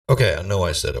Okay, I know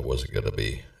I said it wasn't going to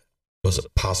be, was it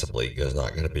possibly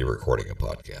not going to be recording a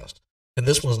podcast. And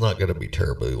this one's not going to be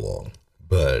terribly long,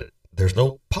 but there's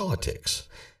no politics.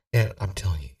 And I'm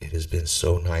telling you, it has been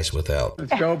so nice without.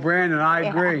 Let's go, Brandon. I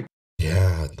agree.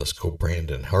 Yeah, let's go,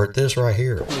 Brandon. Heard this right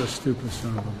here. What a stupid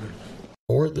son of a bitch.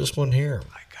 Or this one here.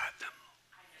 I got them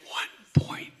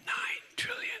 $1.9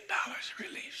 trillion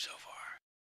relief so far.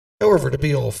 However, to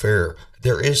be all fair,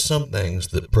 there is some things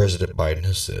that President Biden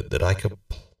has said that I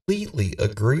completely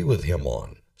agree with him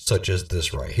on, such as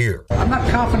this right here. I'm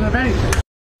not confident of anything.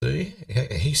 See,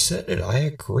 he said it. I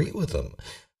agree with him.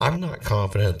 I'm not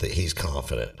confident that he's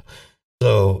confident.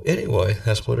 So anyway,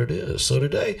 that's what it is. So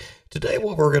today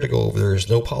what we're going to go over, there is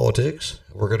no politics.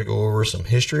 We're going to go over some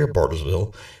history of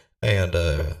Bartlesville, and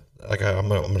I'm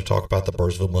going to talk about the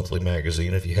Bartlesville Monthly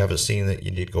Magazine. If you haven't seen it,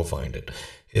 you need to go find it.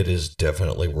 It is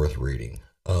definitely worth reading.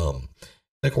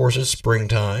 Of course, it's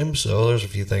springtime, so there's a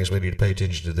few things we need to pay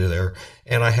attention to there.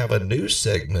 And I have a new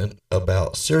segment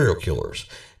about serial killers.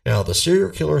 Now, the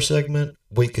serial killer segment,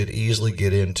 we could easily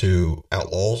get into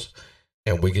outlaws,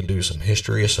 and we can do some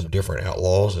history of some different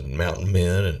outlaws and mountain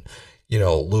men and,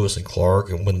 Lewis and Clark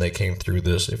and when they came through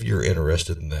this, if you're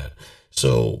interested in that.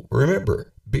 So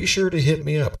remember, be sure to hit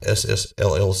me up,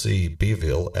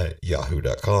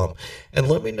 ssllcbville@yahoo.com, and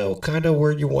let me know kind of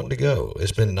where you want to go.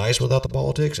 It's been nice without the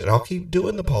politics, and I'll keep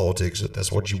doing the politics if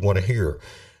that's what you want to hear.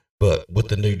 But with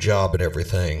the new job and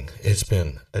everything,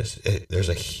 there's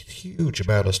a huge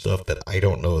amount of stuff that I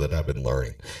don't know that I've been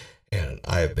learning. And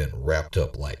I have been wrapped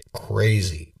up like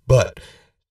crazy. But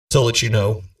to let you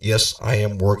know, yes, I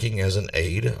am working as an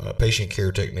aide, a patient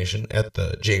care technician at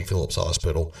the Jane Phillips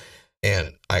Hospital.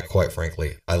 And quite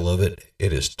frankly, I love it.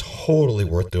 It is totally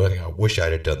worth doing. I wish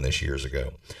I'd have done this years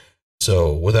ago.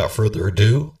 So without further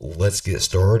ado, let's get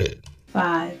started.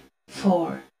 5,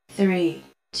 4, 3,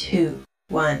 2,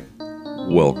 1.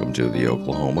 Welcome to the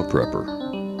Oklahoma Prepper.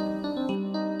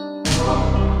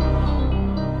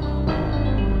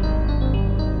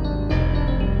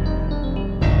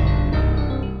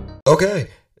 Okay,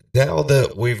 now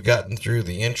that we've gotten through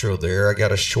the intro there, I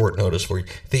got a short notice for you.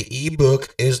 The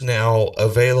ebook is now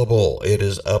available. It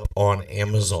is up on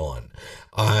Amazon.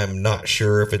 I'm not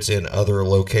sure if it's in other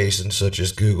locations such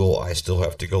as Google. I still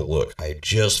have to go look. I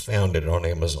just found it on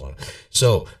Amazon.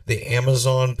 So the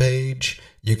Amazon page,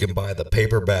 you can buy the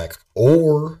paperback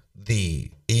or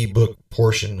the ebook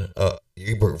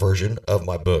ebook version of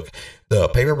my book. The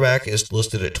paperback is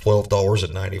listed at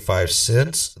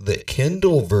 $12.95. The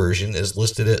Kindle version is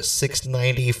listed at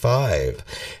 $6.95,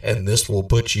 and this will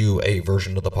put you a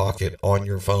version of the pocket on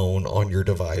your phone, on your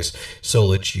device,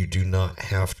 so that you do not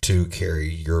have to carry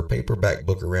your paperback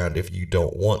book around if you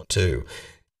don't want to.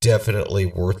 Definitely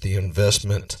worth the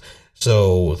investment.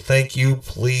 So thank you.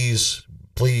 Please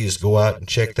go out and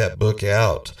check that book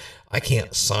out. I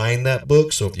can't sign that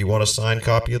book, so if you want a signed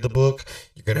copy of the book,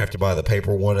 you're going to have to buy the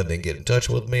paper one and then get in touch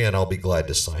with me, and I'll be glad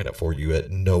to sign it for you at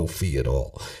no fee at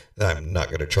all. I'm not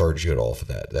going to charge you at all for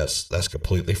that. That's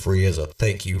completely free as a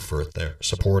thank you for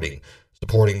supporting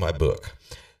my book.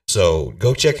 So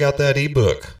go check out that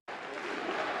ebook.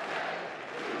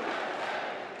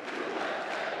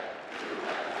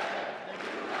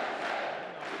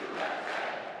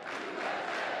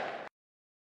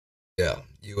 Yeah,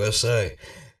 USA.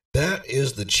 That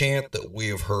is the chant that we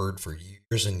have heard for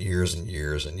years and years and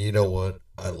years. And you know what?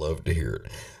 I love to hear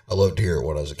it. I loved to hear it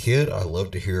when I was a kid. I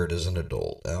love to hear it as an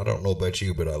adult. Now, I don't know about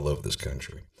you, but I love this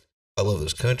country. I love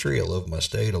this country. I love my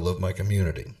state. I love my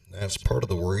community. That's part of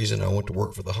the reason I went to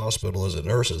work for the hospital as a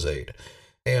nurse's aide.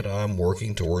 And I'm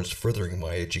working towards furthering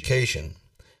my education.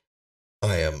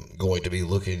 I am going to be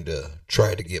looking to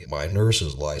try to get my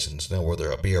nurse's license. Now,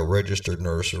 whether I be a registered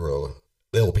nurse or a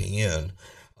LPN,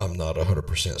 I'm not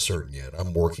 100% certain yet.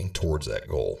 I'm working towards that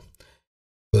goal.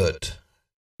 But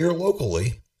here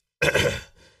locally,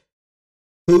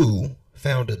 who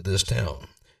founded this town?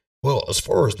 Well, as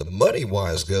far as the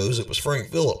money-wise goes, it was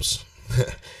Frank Phillips.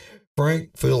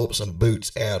 Frank Phillips and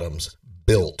Boots Adams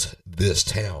built this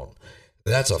town.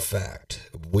 That's a fact.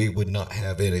 We would not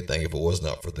have anything if it was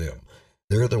not for them.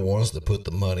 They're the ones that put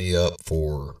the money up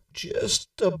for just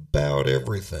about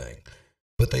everything.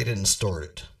 But they didn't start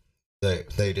it.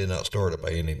 They did not start it by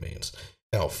any means.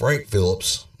 Now, Frank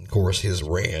Phillips, of course, his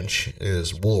ranch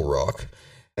is Wool Rock,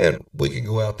 and we can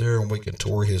go out there and we can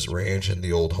tour his ranch and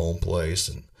the old home place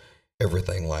and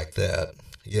everything like that.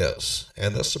 Yes,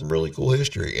 and that's some really cool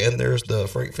history. And there's the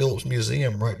Frank Phillips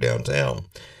Museum right downtown.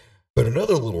 But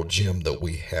another little gem that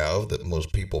we have that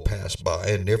most people pass by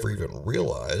and never even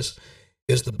realize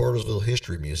is the Bartlesville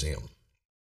History Museum.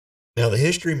 Now, the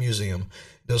History Museum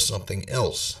does something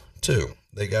else too.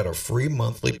 They got a free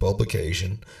monthly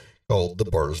publication called the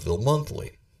Bartlesville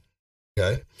Monthly.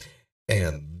 Okay.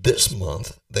 And this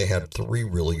month, they had 3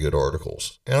 really good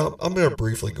articles. And I'm going to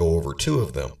briefly go over 2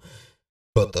 of them.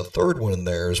 But the third one in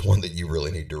there is one that you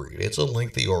really need to read. It's a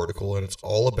lengthy article, and it's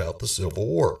all about the Civil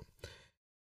War.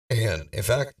 And in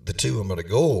fact, the 2 I'm going to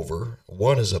go over,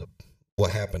 one is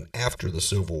what happened after the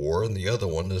Civil War, and the other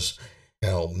one is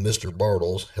how Mr.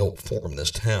 Bartles helped form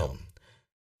this town.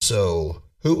 So,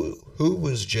 who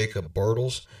was Jacob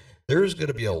Bartles? There's going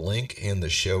to be a link in the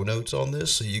show notes on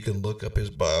this, so you can look up his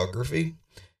biography,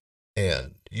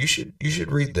 and you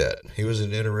should read that. He was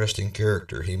an interesting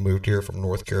character. He moved here from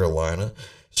North Carolina,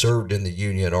 served in the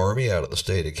Union Army out of the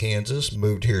state of Kansas,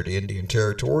 moved here to Indian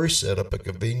Territory, set up a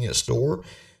convenience store,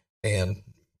 and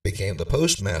became the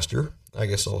postmaster. I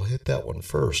guess I'll hit that one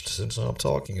first since I'm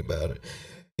talking about it.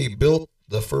 He built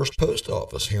the first post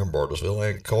office here in Bartlesville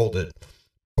and called it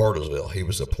Bartlesville. He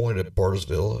was appointed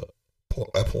Bartlesville.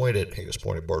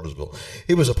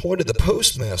 He was appointed the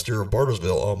postmaster of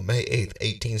Bartlesville on May 8th,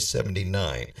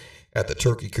 1879 at the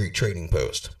Turkey Creek Trading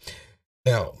Post.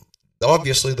 Now,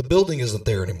 obviously the building isn't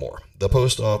there anymore. The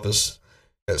post office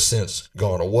has since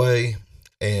gone away,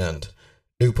 and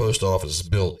new post office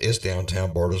built is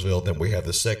downtown Bartlesville. Then we have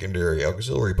the secondary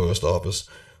auxiliary post office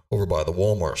over by the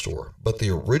Walmart store. But the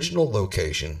original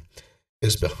location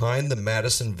is behind the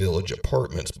Madison Village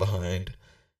Apartments behind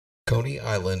Coney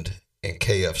Island and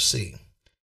KFC.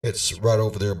 It's right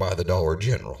over there by the Dollar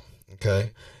General.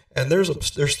 Okay, and there's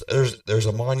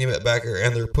a monument back there,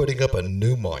 and they're putting up a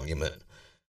new monument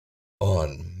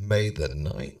on May the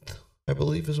 9th, I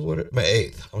believe is what it. May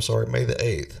the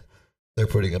 8th. They're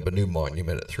putting up a new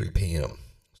monument at 3 p.m.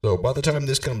 So by the time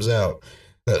this comes out,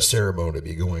 that ceremony will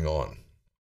be going on.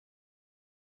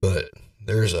 But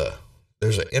there's an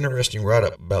interesting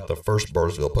write-up about the first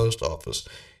Bartlesville post office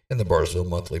in the Bartlesville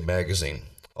Monthly magazine.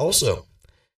 Also,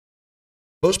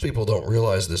 most people don't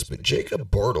realize this, but Jacob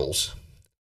Bartles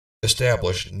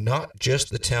established not just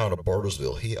the town of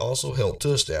Bartlesville, he also helped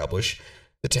to establish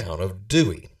the town of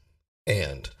Dewey.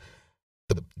 And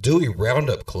the Dewey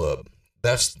Roundup Club,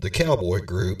 that's the cowboy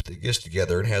group that gets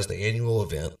together and has the annual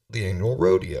event, the annual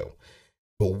rodeo.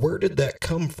 But where did that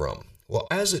come from? Well,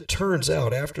 as it turns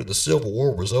out, after the Civil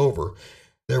War was over,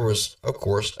 there was, of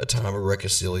course, a time of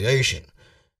reconciliation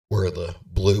where the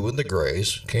blue and the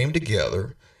grays came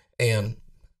together, and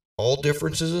all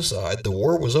differences aside, the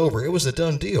war was over. It was a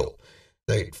done deal.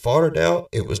 They fought it out.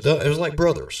 It was done. It was like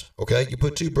brothers, okay? You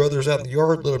put 2 brothers out in the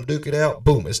yard, let them duke it out,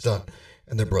 boom, it's done.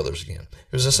 And they're brothers again.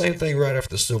 It was the same thing right after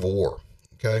the Civil War,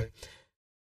 okay?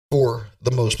 For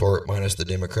the most part, minus the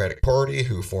Democratic Party,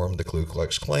 who formed the Ku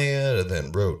Klux Klan and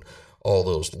then wrote all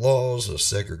those laws of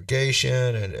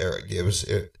segregation. And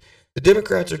the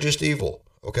Democrats are just evil.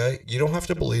 Okay, you don't have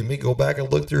to believe me. Go back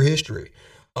and look through history.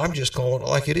 I'm just calling it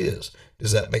like it is.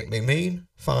 Does that make me mean?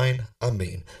 Fine, I'm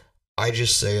mean. I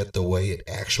just say it the way it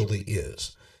actually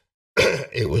is.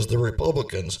 It was the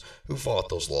Republicans who fought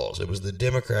those laws. It was the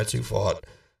Democrats who fought.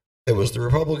 It was the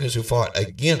Republicans who fought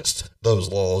against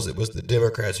those laws. It was the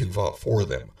Democrats who fought for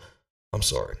them. I'm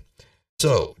sorry.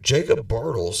 So Jacob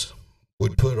Bartles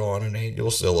would put on an annual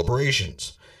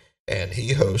celebrations, and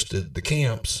he hosted the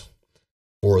camps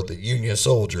for the Union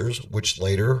soldiers, which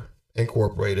later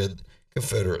incorporated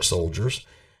Confederate soldiers,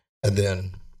 and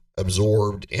then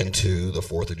absorbed into the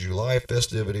 4th of July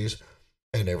festivities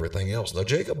and everything else. Now,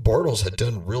 Jacob Bartles had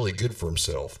done really good for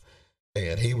himself,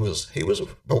 and he was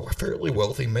a fairly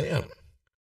wealthy man.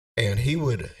 And he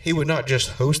would not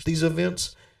just host these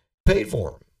events, paid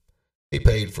for them. He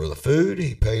paid for the food,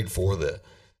 he paid for the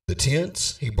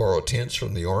tents, he borrowed tents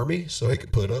from the Army so he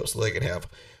could put up so they could have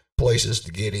places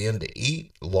to get in to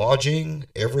eat, lodging,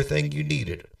 everything you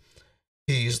needed.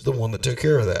 He's the one that took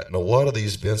care of that. And a lot of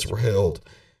these events were held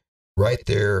right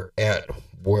there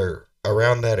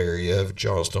around that area of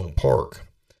Johnstone Park.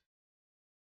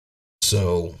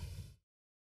 So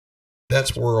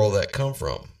that's where all that come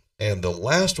from. And the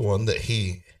last one that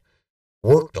he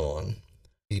worked on,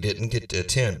 he didn't get to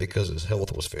attend because his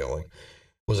health was failing,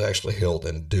 was actually held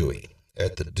in Dewey,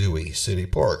 at the Dewey City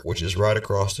Park, which is right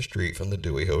across the street from the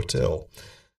Dewey Hotel.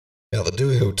 Now, the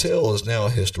Dewey Hotel is now a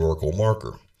historical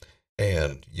marker,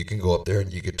 and you can go up there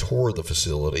and you can tour the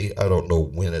facility. I don't know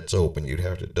when it's open. You'd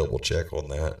have to double check on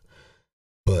that.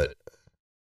 But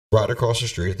right across the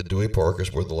street at the Dewey Park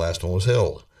is where the last one was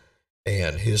held.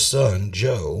 And his son,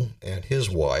 Joe, and his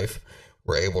wife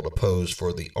were able to pose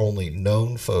for the only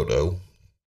known photo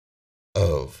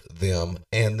of them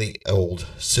and the old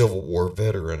Civil War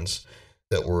veterans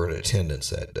that were in attendance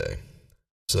that day.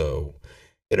 So,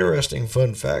 interesting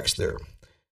fun facts there.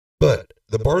 But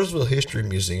the Bartlesville History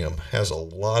Museum has a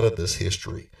lot of this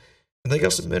history. And they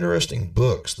got some interesting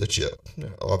books that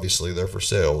obviously they're for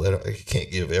sale. They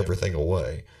can't give everything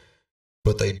away.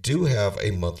 But they do have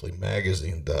a monthly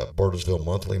magazine, the Bartlesville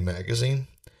Monthly Magazine.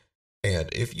 And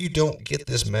if you don't get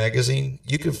this magazine,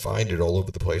 you can find it all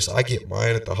over the place. I get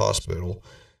mine at the hospital,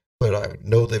 but I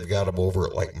know they've got them over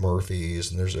at like Murphy's,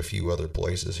 and there's a few other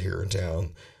places here in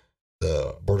town.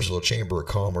 The Bartlesville Chamber of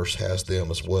Commerce has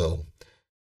them as well.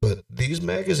 But these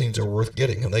magazines are worth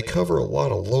getting, and they cover a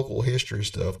lot of local history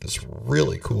stuff that's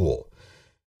really cool.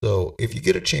 So if you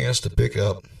get a chance to pick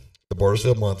up the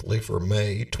Bartlesville Monthly for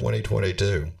May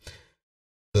 2022,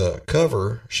 the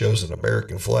cover shows an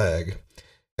American flag,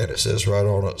 and it says right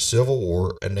on it, Civil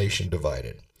War, a Nation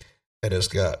Divided. And it's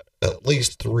got at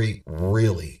least 3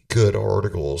 really good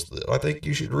articles that I think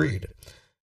you should read.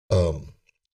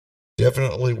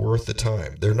 Definitely worth the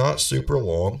time. They're not super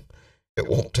long. It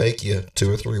won't take you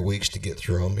 2 or 3 weeks to get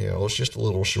through them. It's just a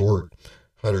little short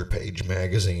 100-page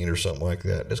magazine or something like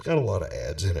that. And it's got a lot of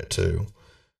ads in it too.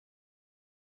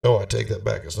 Oh, I take that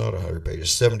back. It's not 100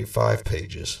 pages, 75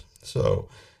 pages. So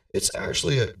it's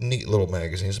actually a neat little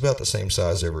magazine. It's about the same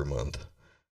size every month.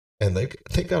 And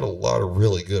they got a lot of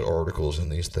really good articles in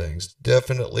these things.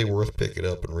 Definitely worth picking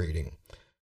up and reading.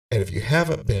 And if you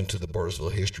haven't been to the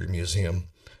Bartlesville History Museum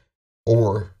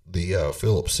or the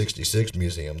Phillips 66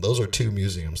 Museum, those are 2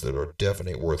 museums that are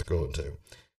definitely worth going to.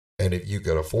 And if you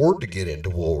can afford to get into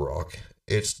Wool Rock,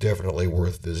 it's definitely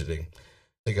worth visiting.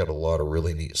 They got a lot of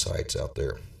really neat sites out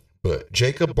there. But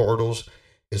Jacob Bartles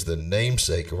is the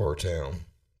namesake of our town.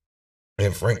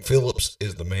 And Frank Phillips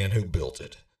is the man who built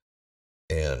it.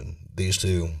 And these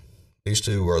two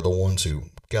are the ones who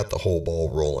got the whole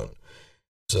ball rolling.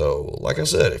 So, like I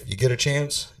said, if you get a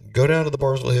chance, go down to the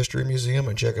Bartlesville History Museum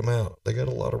and check them out. They got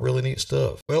a lot of really neat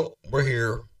stuff. Well, we're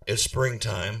here. It's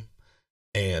springtime,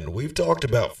 and we've talked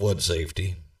about flood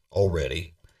safety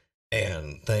already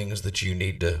and things that you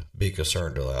need to be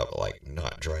concerned about, like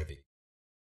not driving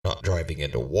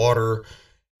into water,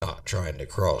 not trying to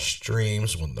cross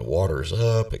streams when the water's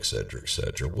up, etc.,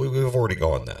 etc. We've already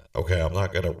gone that. Okay, I'm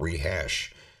not going to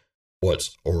rehash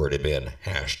what's already been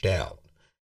hashed out.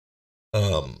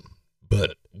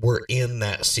 But we're in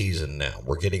that season now.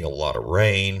 We're getting a lot of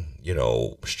rain.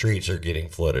 Streets are getting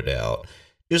flooded out.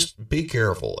 Just be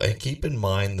careful and keep in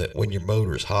mind that when your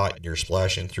motor's hot and you're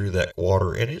splashing through that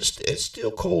water and it's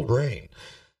still cold rain,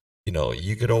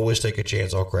 you could always take a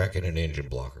chance on cracking an engine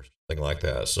block or something like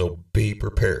that. So be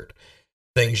prepared.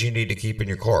 Things you need to keep in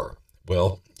your car.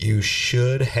 Well, you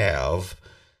should have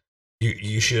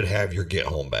your get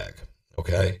home bag.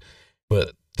 Okay.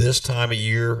 But this time of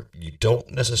year, you don't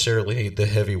necessarily need the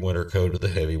heavy winter coat or the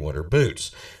heavy winter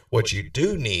boots. What you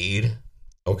do need,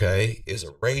 okay, is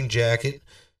a rain jacket,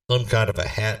 some kind of a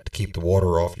hat to keep the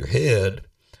water off your head,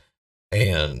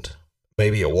 and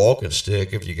maybe a walking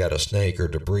stick if you got a snake or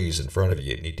debris in front of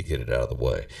you. You need to get it out of the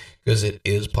way because it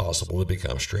is possible to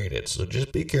become stranded. So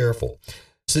just be careful.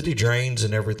 City drains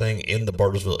and everything in the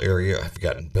Bartlesville area have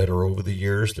gotten better over the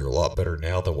years. They're a lot better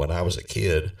now than when I was a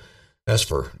kid. That's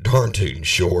for darn tootin'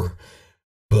 sure.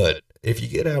 But if you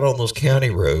get out on those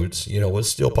county roads, it's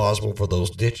still possible for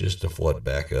those ditches to flood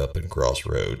back up and cross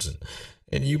roads.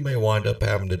 And you may wind up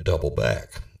having to double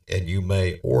back. And you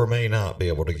may or may not be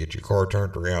able to get your car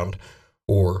turned around,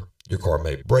 or your car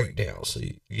may break down. So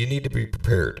you need to be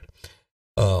prepared.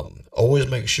 Always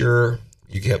make sure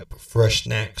you get fresh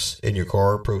snacks in your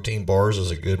car. Protein bars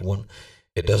is a good one.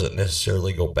 It doesn't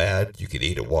necessarily go bad. You can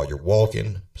eat it while you're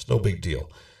walking. It's no big deal.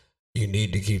 You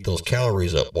need to keep those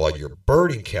calories up while you're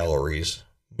burning calories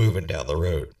moving down the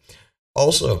road.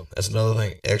 Also, that's another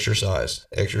thing, exercise.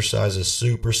 Exercise is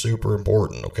super, super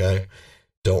important, okay?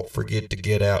 Don't forget to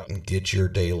get out and get your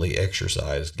daily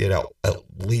exercise. Get out at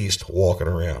least walking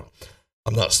around.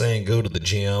 I'm not saying go to the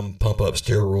gym, pump up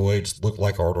steroids, look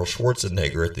like Arnold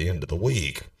Schwarzenegger at the end of the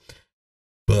week.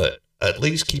 But at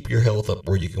least keep your health up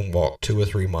where you can walk 2 or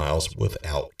 3 miles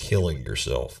without killing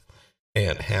yourself.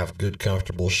 And have good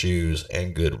comfortable shoes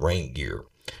and good rain gear.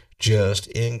 Just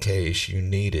in case you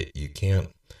need it. You can't,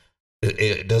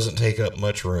 it doesn't take up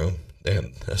much room.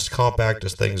 And as compact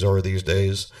as things are these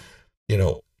days,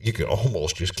 you can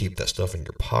almost just keep that stuff in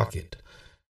your pocket.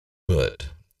 But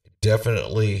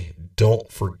definitely don't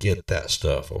forget that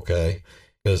stuff, okay?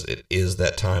 Because it is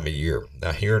that time of year.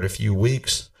 Now, here in a few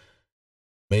weeks,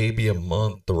 maybe a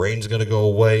month, the rain's going to go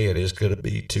away. It is going to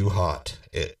be too hot,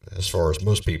 as far as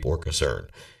most people are concerned.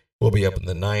 We'll be up in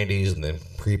the 90s and then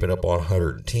creeping up on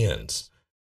 110s.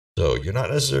 So you're not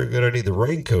necessarily going to need the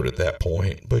raincoat at that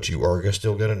point, but you are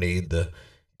still going to need the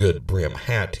good brim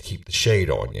hat to keep the shade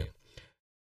on you.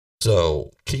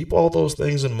 So keep all those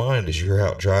things in mind as you're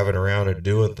out driving around and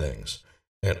doing things.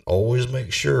 And always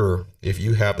make sure if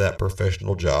you have that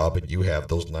professional job and you have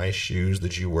those nice shoes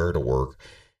that you wear to work,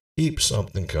 keep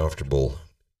something comfortable.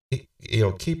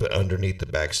 Keep it underneath the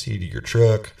back seat of your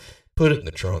truck, put it in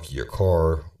the trunk of your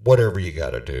car, whatever you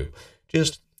got to do.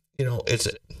 Just, it's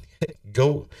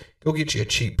go get you a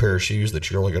cheap pair of shoes that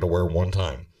you're only going to wear one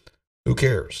time. Who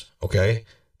cares? Okay?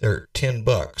 They're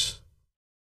 $10.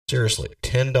 Seriously,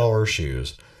 $10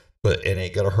 shoes. But it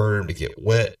ain't going to hurt them to get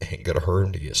wet. It ain't going to hurt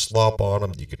them to get slop on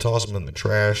them. You can toss them in the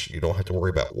trash. You don't have to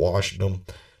worry about washing them.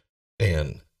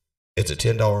 And it's a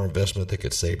 $10 investment that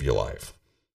could save your life.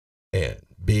 And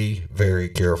be very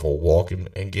careful walking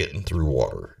and getting through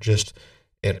water. Just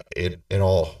in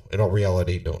all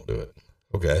reality, don't do it.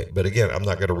 Okay? But again, I'm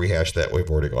not going to rehash that. We've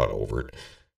already gone over it.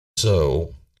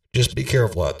 So just be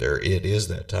careful out there. It is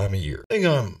that time of year. The thing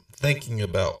I'm thinking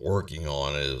about working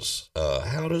on is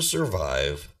how to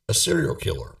survive a serial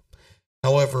killer.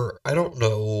 However, I don't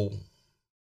know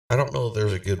if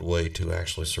there's a good way to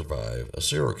actually survive a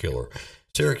serial killer.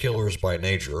 Serial killers by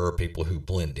nature are people who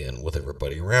blend in with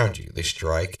everybody around you. They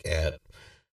strike at,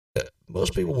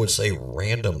 most people would say,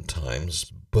 random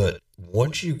times, but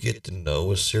once you get to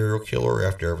know a serial killer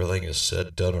after everything is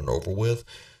said, done, and over with,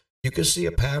 you can see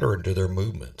a pattern to their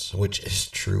movements, which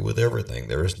is true with everything.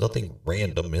 There is nothing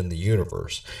random in the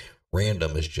universe.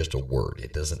 Random is just a word.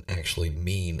 It doesn't actually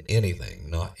mean anything,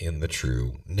 not in the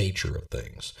true nature of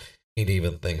things. And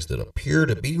even things that appear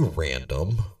to be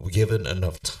random, given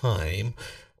enough time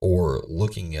or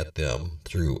looking at them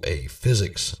through a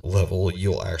physics level,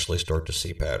 you'll actually start to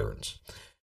see patterns.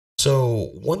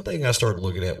 So one thing I started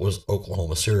looking at was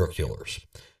Oklahoma serial killers.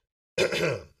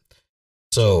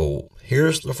 So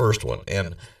here's the first one.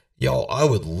 And y'all, I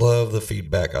would love the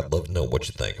feedback. I'd love to know what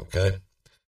you think, okay?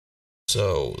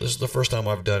 So this is the first time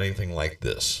I've done anything like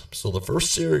this. So the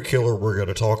first serial killer we're going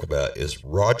to talk about is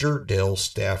Roger Dale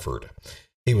Stafford.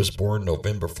 He was born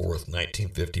November 4th,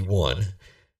 1951,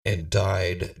 and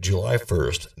died July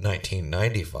 1st,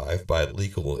 1995 by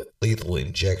lethal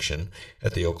injection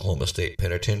at the Oklahoma State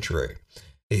Penitentiary.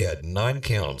 He had 9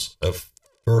 counts of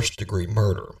first-degree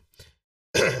murder.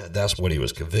 That's what he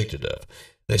was convicted of.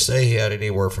 They say he had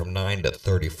anywhere from 9 to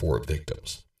 34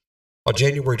 victims. On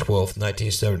January 12,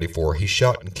 1974, he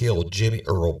shot and killed Jimmy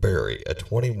Earl Berry, a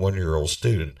 21-year-old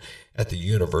student at the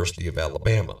University of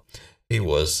Alabama. He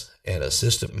was an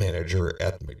assistant manager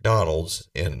at McDonald's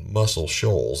in Muscle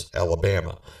Shoals,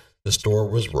 Alabama. The store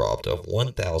was robbed of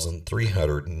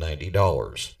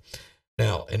 $1,390.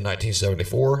 Now, in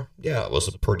 1974, yeah, it was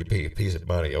a pretty piece of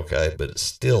money, okay, but it's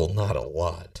still not a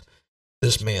lot.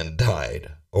 This man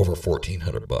died over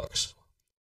 $1,400.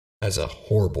 That's a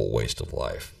horrible waste of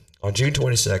life. On June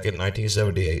 22nd,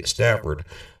 1978, Stafford,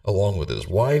 along with his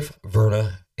wife,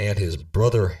 Verna, and his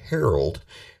brother Harold,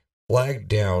 flagged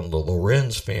down the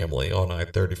Lorenz family on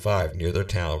I-35 near their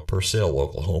town of Purcell,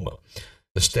 Oklahoma.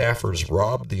 The Staffords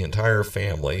robbed the entire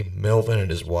family. Melvin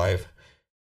and his wife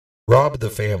robbed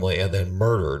the family and then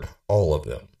murdered all of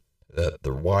them,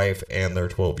 their wife and their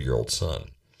 12-year-old son.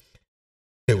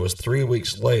 It was 3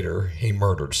 weeks later he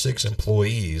murdered 6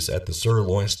 employees at the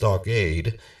Sirloin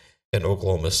Stockade in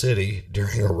Oklahoma City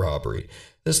during a robbery.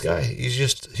 This guy, he's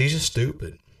just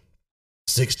stupid.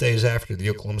 6 days after the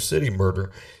Oklahoma City murder,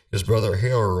 his brother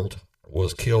Harold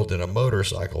was killed in a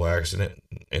motorcycle accident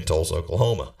in Tulsa,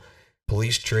 Oklahoma.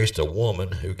 Police traced a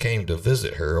woman who came to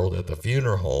visit Harold at the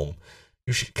funeral home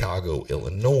to Chicago,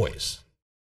 Illinois.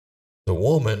 The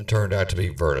woman turned out to be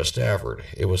Verna Stafford.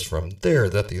 It was from there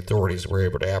that the authorities were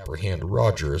able to apprehend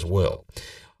Roger as well.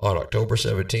 On October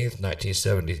 17,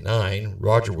 1979,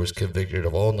 Roger was convicted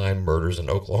of all 9 murders in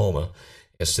Oklahoma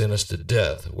and sentenced to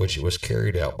death, which was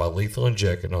carried out by lethal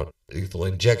injection on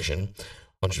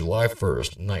July 1,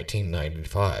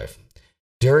 1995.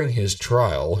 During his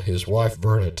trial, his wife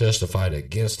Verna testified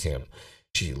against him.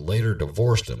 She later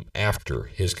divorced him after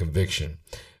his conviction.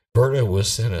 Verna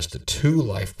was sentenced to 2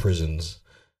 life prison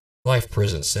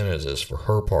sentences for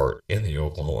her part in the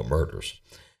Oklahoma murders.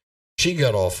 She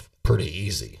got off pretty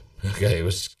easy. Okay, it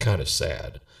was kind of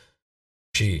sad.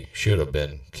 She should have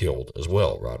been killed as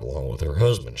well, right along with her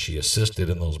husband. She assisted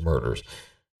in those murders.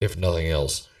 If nothing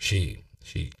else, she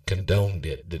condoned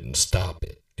it, didn't stop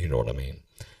it. You know what I mean?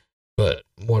 But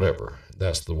whatever,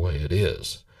 that's the way it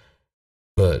is.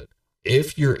 But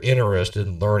if you're interested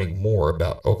in learning more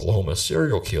about Oklahoma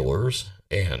serial killers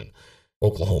and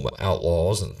Oklahoma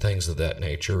outlaws and things of that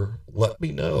nature, let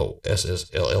me know.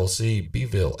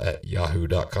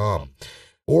 SSLLCBville@yahoo.com.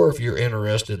 Or if you're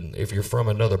interested, if you're from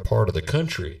another part of the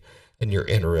country and you're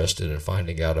interested in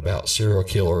finding out about serial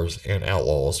killers and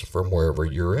outlaws from wherever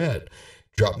you're at,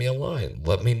 drop me a line.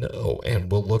 Let me know,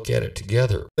 and we'll look at it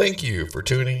together. Thank you for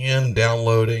tuning in,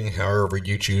 downloading, however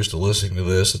you choose to listen to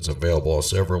this. It's available on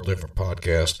several different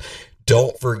podcasts.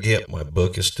 Don't forget, my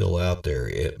book is still out there.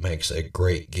 It makes a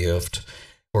great gift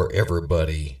for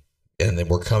everybody. And then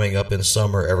we're coming up in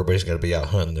summer. Everybody's going to be out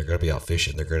hunting. They're going to be out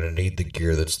fishing. They're going to need the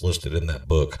gear that's listed in that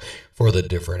book for the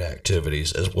different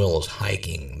activities, as well as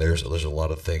hiking. There's a lot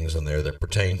of things in there that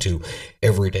pertain to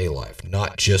everyday life,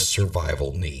 not just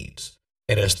survival needs.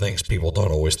 And it's things people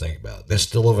don't always think about. It's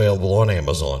still available on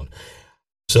Amazon.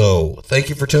 So thank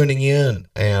you for tuning in,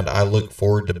 and I look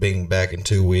forward to being back in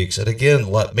 2 weeks. And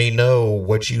again, let me know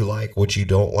what you like, what you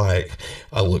don't like.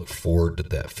 I look forward to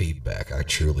that feedback. I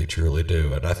truly, truly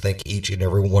do. And I thank each and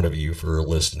every one of you for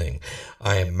listening.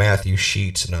 I am Matthew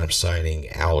Sheets, and I'm signing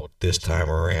out this time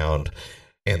around.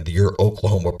 And your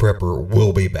Oklahoma Prepper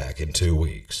will be back in 2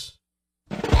 weeks.